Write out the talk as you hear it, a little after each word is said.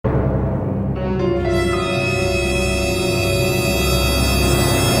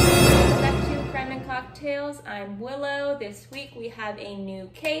have a new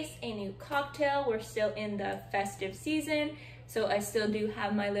case, a new cocktail. We're still in the festive season, so I still do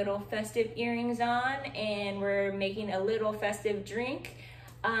have my little festive earrings on, and we're making a little festive drink.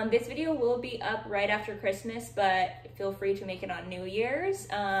 This video will be up right after Christmas, but feel free to make it on New Year's.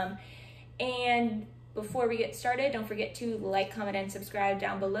 And before we get started, don't forget to like, comment, and subscribe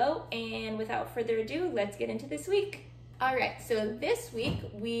down below. And without further ado, let's get into this week. All right, so this week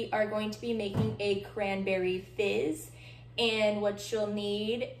we are going to be making a cranberry fizz. And what you'll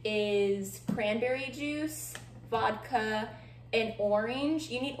need is cranberry juice, vodka, and orange.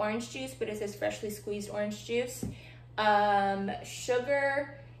 You need orange juice, but it says freshly squeezed orange juice.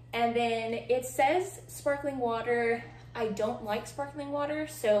 Sugar, and then it says sparkling water. I don't like sparkling water,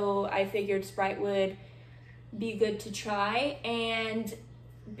 so I figured Sprite would be good to try. And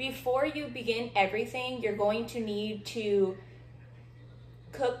before you begin everything, you're going to need to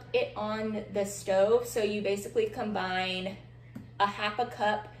cook it on the stove. So you basically combine a half a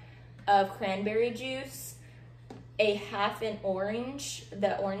cup of cranberry juice, a half an orange,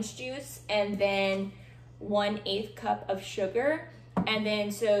 the orange juice, and then 1/8 cup of sugar. And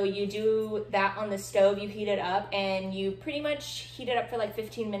then so you do that on the stove, you heat it up, and you pretty much heat it up for like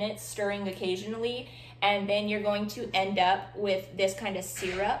 15 minutes, stirring occasionally. And then you're going to end up with this kind of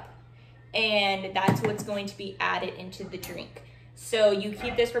syrup, and that's what's going to be added into the drink. So you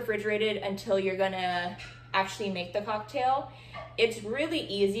keep this refrigerated until you're gonna actually make the cocktail. It's really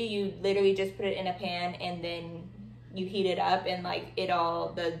easy. You literally just put it in a pan and then you heat it up, and like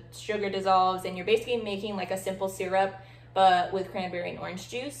the sugar dissolves, and you're basically making like a simple syrup, but with cranberry and orange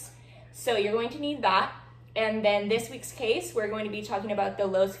juice. So you're going to need that. And then this week's case, we're going to be talking about the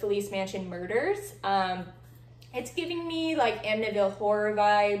Los Feliz mansion murders. It's giving me like Amityville horror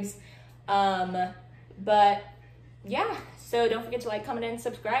vibes. But yeah, so don't forget to like, comment, and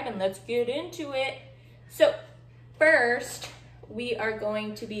subscribe, and let's get into it. So first, we are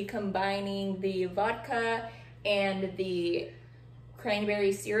going to be combining the vodka and the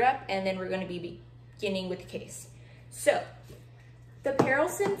cranberry syrup, and then we're going to be beginning with the case. So the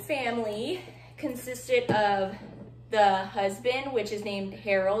Perelson family consisted of the husband, which is named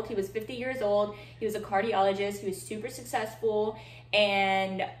Harold. He was 50 years old. He was a cardiologist. He was super successful.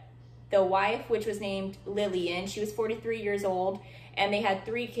 And the wife, which was named Lillian, she was 43 years old, and they had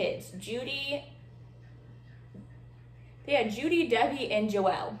 3 kids, Judy, Debbie, and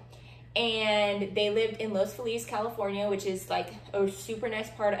Joelle. And they lived in Los Feliz, California, which is like a super nice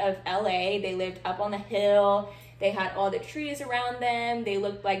part of LA. They lived up on the hill. They had all the trees around them. They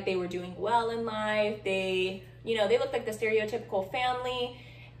looked like they were doing well in life. They looked like the stereotypical family.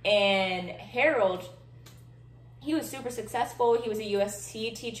 And Harold, he was super successful. He was a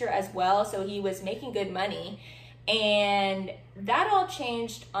USC teacher as well, so he was making good money. And that all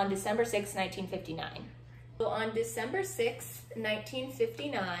changed on December 6, 1959. So on December 6,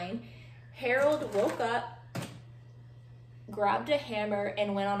 1959, Harold woke up, grabbed a hammer,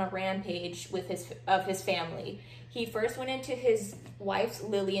 and went on a rampage with his family. He first went into his wife's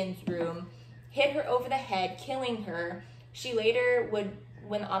Lillian's room, hit her over the head, killing her. She later would,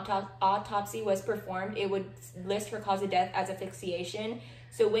 when the autopsy was performed, it would list her cause of death as asphyxiation.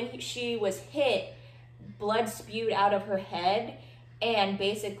 So when she was hit, blood spewed out of her head, and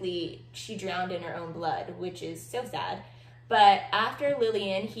basically she drowned in her own blood, which is so sad. But after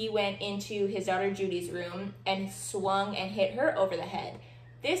Lillian, he went into his daughter Judy's room and swung and hit her over the head.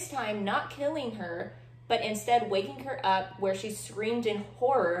 This time not killing her, but instead waking her up, where she screamed in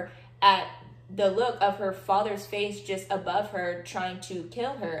horror at the look of her father's face just above her, trying to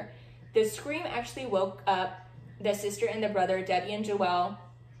kill her. The scream actually woke up the sister and the brother, Debbie and Joelle.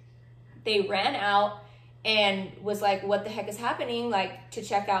 They ran out and was like, what the heck is happening? Like, to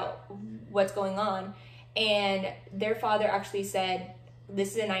check out what's going on. And their father actually said,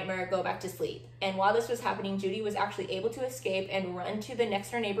 this is a nightmare, go back to sleep. And while this was happening, Judy was actually able to escape and run to the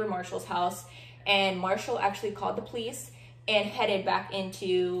next door neighbor Marshall's house. And Marshall actually called the police and headed back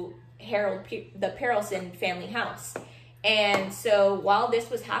into the Perelson family house. And so while this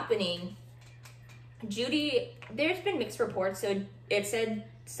was happening, Judy, there's been mixed reports. So it said,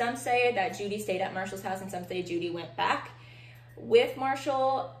 some say that Judy stayed at Marshall's house, and some say Judy went back with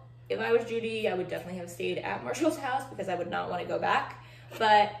Marshall. If I was Judy, I would definitely have stayed at Marshall's house because I would not want to go back.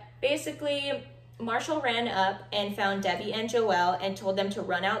 But basically, Marshall ran up and found Debbie and Joelle and told them to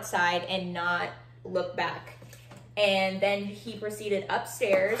run outside and not look back. And then he proceeded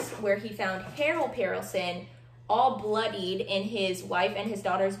upstairs, where he found Harold Perelson all bloodied in his wife and his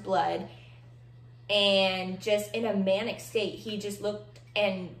daughter's blood, and just in a manic state. He just looked,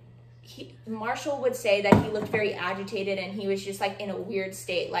 and Marshall would say that he looked very agitated, and he was just like in a weird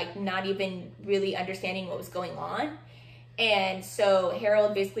state, like not even really understanding what was going on. And so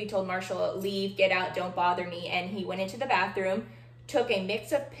Harold basically told Marshall, leave, get out, don't bother me. And he went into the bathroom, took a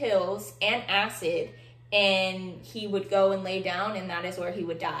mix of pills and acid, and he would go and lay down, and that is where he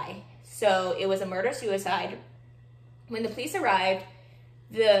would die. So it was a murder-suicide. When the police arrived,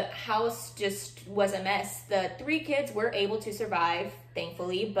 the house just was a mess. The 3 kids were able to survive,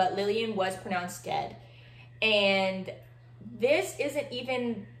 thankfully, but Lillian was pronounced dead. And this isn't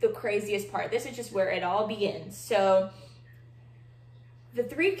even the craziest part. This is just where it all begins. So the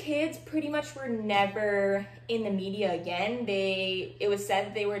 3 kids pretty much were never in the media again. It was said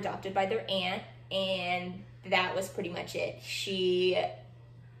that they were adopted by their aunt, and that was pretty much it. She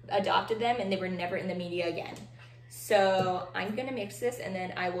adopted them, and they were never in the media again. So I'm gonna mix this, and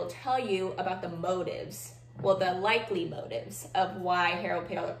then I will tell you about the motives, well, the likely motives of why Harold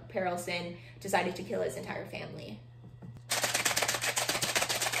Perelson decided to kill his entire family.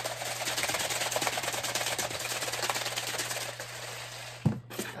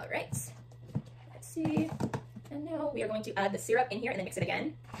 All right, let's see. And now we are going to add the syrup in here and then mix it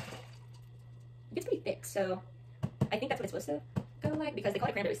again. It gets pretty thick, so I think that's what it's supposed to go like, because they call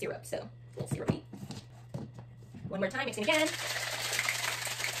it cranberry syrup, so it's a little syrupy. One more time, mixing again.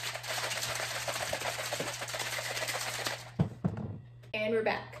 And we're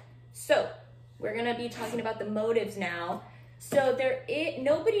back. So we're gonna be talking about the motives now. So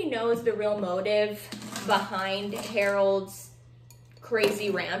nobody knows the real motive behind Harold's crazy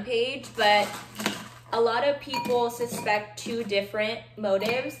rampage, but a lot of people suspect 2 different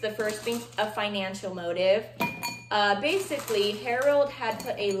motives. The first being a financial motive. Basically, Harold had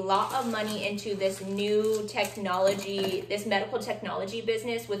put a lot of money into this new technology, this medical technology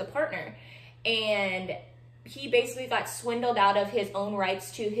business with a partner. And he basically got swindled out of his own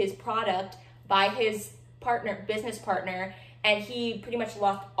rights to his product by his business partner, and he pretty much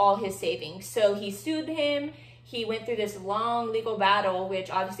lost all his savings. So he sued him. He went through this long legal battle, which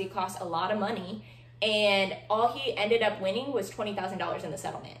obviously cost a lot of money. And all he ended up winning was $20,000 in the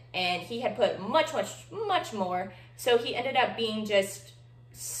settlement. And he had put much, much, much more. So he ended up being just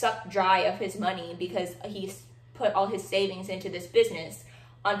sucked dry of his money because he put all his savings into this business.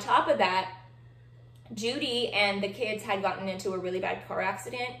 On top of that, Judy and the kids had gotten into a really bad car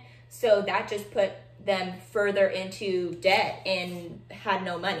accident. So that just put them further into debt and had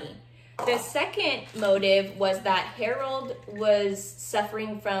no money. The second motive was that Harold was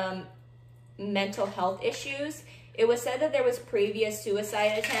suffering from mental health issues. It was said that there was previous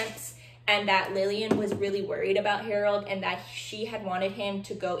suicide attempts, and that Lillian was really worried about Harold, and that she had wanted him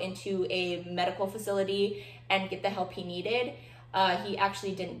to go into a medical facility and get the help he needed. He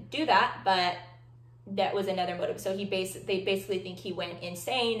actually didn't do that, but that was another motive. So they basically think he went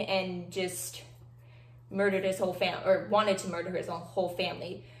insane and just murdered his whole family, or wanted to murder his own whole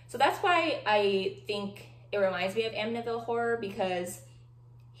family. So that's why I think it reminds me of Amityville Horror, because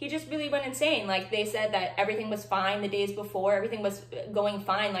he just really went insane. Like, they said that everything was fine the days before, everything was going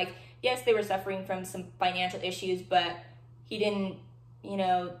fine. Like, yes, they were suffering from some financial issues, but he didn't,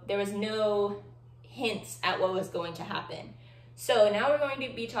 there was no hints at what was going to happen. So now we're going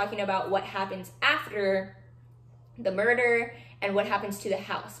to be talking about what happens after the murder and what happens to the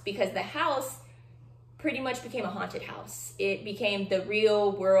house, because the house pretty much became a haunted house. It became the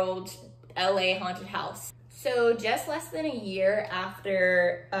real world LA haunted house. So just less than a year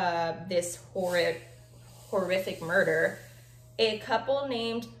after this horrific murder, a couple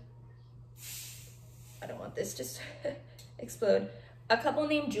named, I don't want this just explode. A couple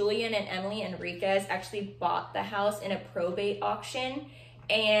named Julian and Emily Enriquez actually bought the house in a probate auction,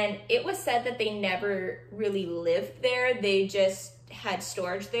 and it was said that they never really lived there. They just had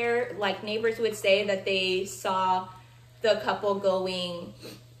storage there. Like, neighbors would say that they saw the couple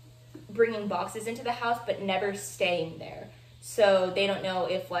bringing boxes into the house, but never staying there. So they don't know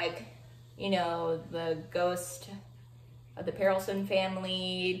if, like, the ghost of the Perelson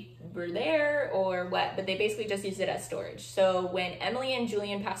family were there or what, but they basically just used it as storage. So when Emily and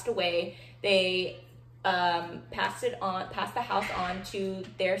Julian passed away, they passed the house on to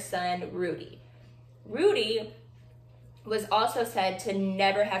their son, Rudy. Rudy was also said to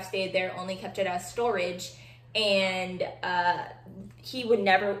never have stayed there, only kept it as storage, and he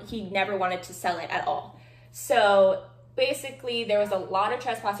never wanted to sell it at all. So basically there was a lot of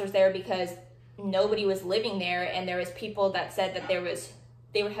trespassers there because nobody was living there, and there was people that said that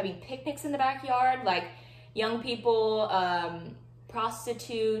they were having picnics in the backyard, like young people,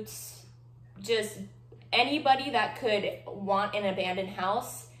 prostitutes, just anybody that could want an abandoned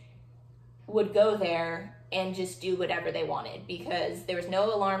house would go there and just do whatever they wanted, because there was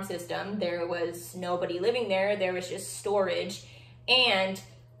no alarm system, there was nobody living there, there was just storage. And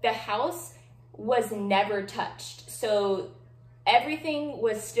the house was never touched. So everything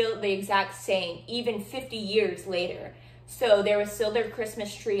was still the exact same, even 50 years later. So there was still their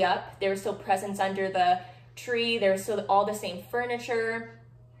Christmas tree up. There were still presents under the tree. There was still all the same furniture,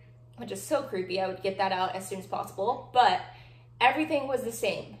 which is so creepy. I would get that out as soon as possible. But everything was the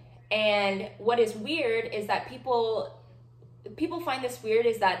same. And what is weird is that people find this weird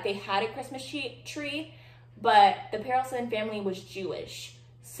is that they had a Christmas tree, but the Perelson family was Jewish.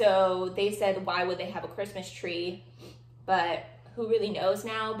 So they said, why would they have a Christmas tree? But who really knows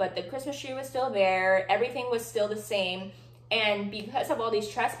now? But the Christmas tree was still there. Everything was still the same. And because of all these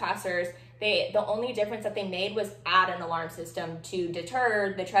trespassers, the only difference that they made was add an alarm system to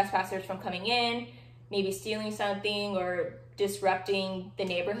deter the trespassers from coming in, maybe stealing something or disrupting the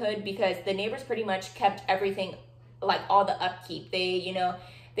neighborhood, because the neighbors pretty much kept everything, like all the upkeep.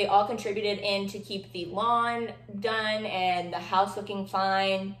 They all contributed in to keep the lawn done and the house looking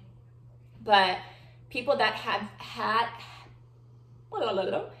fine. But people that have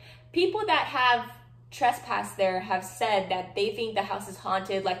trespassed there have said that they think the house is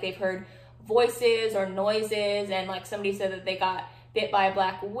haunted, like they've heard voices or noises, and like somebody said that they got bit by a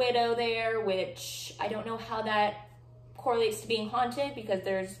black widow there, which I don't know how that correlates to being haunted because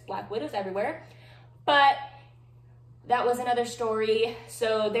there's black widows everywhere. But that was another story.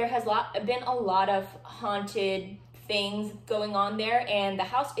 So there has been a lot of haunted things going on there, and the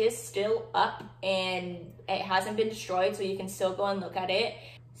house is still up and it hasn't been destroyed, so you can still go and look at it.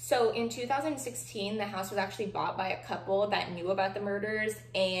 So in 2016, the house was actually bought by a couple that knew about the murders,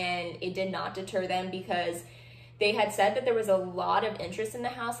 and it did not deter them because they had said that there was a lot of interest in the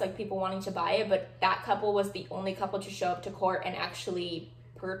house, like people wanting to buy it, but that couple was the only couple to show up to court and actually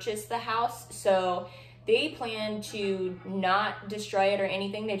purchase the house. So they plan to not destroy it or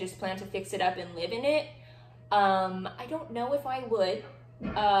anything. They just plan to fix it up and live in it. I don't know if I would.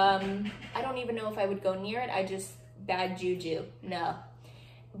 I don't even know if I would go near it. Bad juju, no.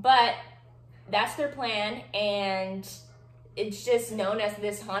 But that's their plan, and it's just known as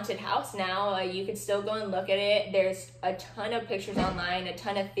this haunted house now. You can still go and look at it. There's a ton of pictures online, a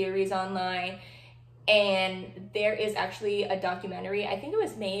ton of theories online, and there is actually a documentary. I think it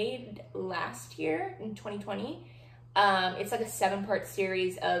was made last year in 2020. It's like a 7-part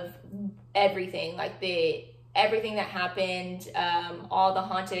series of everything, like everything that happened, all the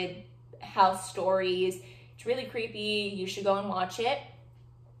haunted house stories. It's really creepy. You should go and watch it.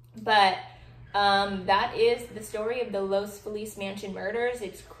 But that is the story of the Los Feliz mansion murders.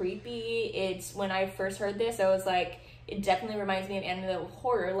 It's creepy. It's, when I first heard this, I was like, it definitely reminds me of Amityville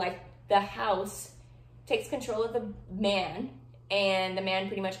Horror. Like, the house takes control of the man, and the man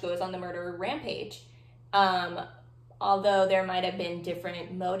pretty much goes on the murder rampage. Although there might have been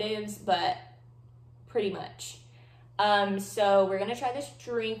different motives, but pretty much. So we're gonna try this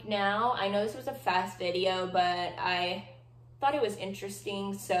drink now. I know this was a fast video, but I thought it was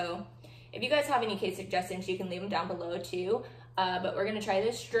interesting. So if you guys have any case suggestions, you can leave them down below too. But we're gonna try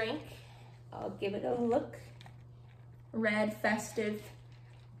this drink. I'll give it a look. Red festive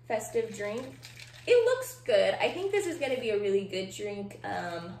drink. It looks good. I think this is gonna be a really good drink.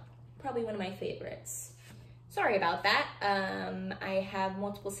 Probably one of my favorites. Sorry about that. I have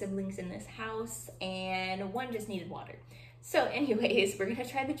multiple siblings in this house, and one just needed water. So anyways, we're gonna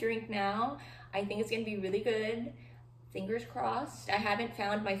try the drink now. I think it's gonna be really good. Fingers crossed. I haven't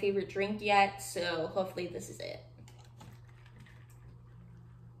found my favorite drink yet, so hopefully this is it.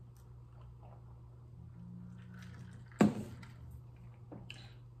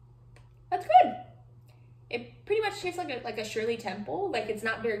 That's good. It pretty much tastes like a Shirley Temple. Like, it's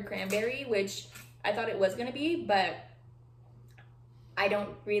not very cranberry, which I thought it was gonna be, but I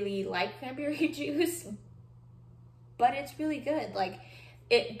don't really like cranberry juice, but it's really good. Like,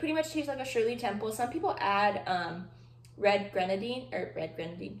 it pretty much tastes like a Shirley Temple. Some people add red grenadine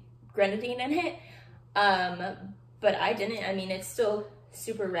in it, but I didn't. I mean, it's still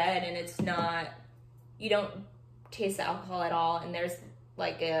super red, and it's not, you don't taste the alcohol at all, and there's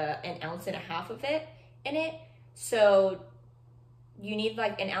like an ounce and a half of it in it. So you need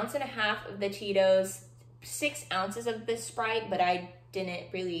like an ounce and a half of the Tito's, 6 ounces of the Sprite, but I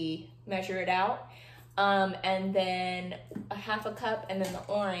didn't really measure it out. And then a half a cup, and then the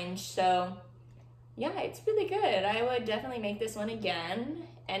orange. So yeah, it's really good. I would definitely make this one again.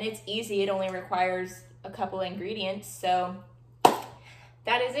 And it's easy. It only requires a couple ingredients. So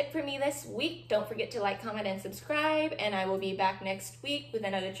that is it for me this week. Don't forget to like, comment, and subscribe. And I will be back next week with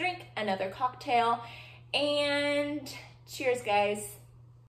another drink, another cocktail. And cheers, guys.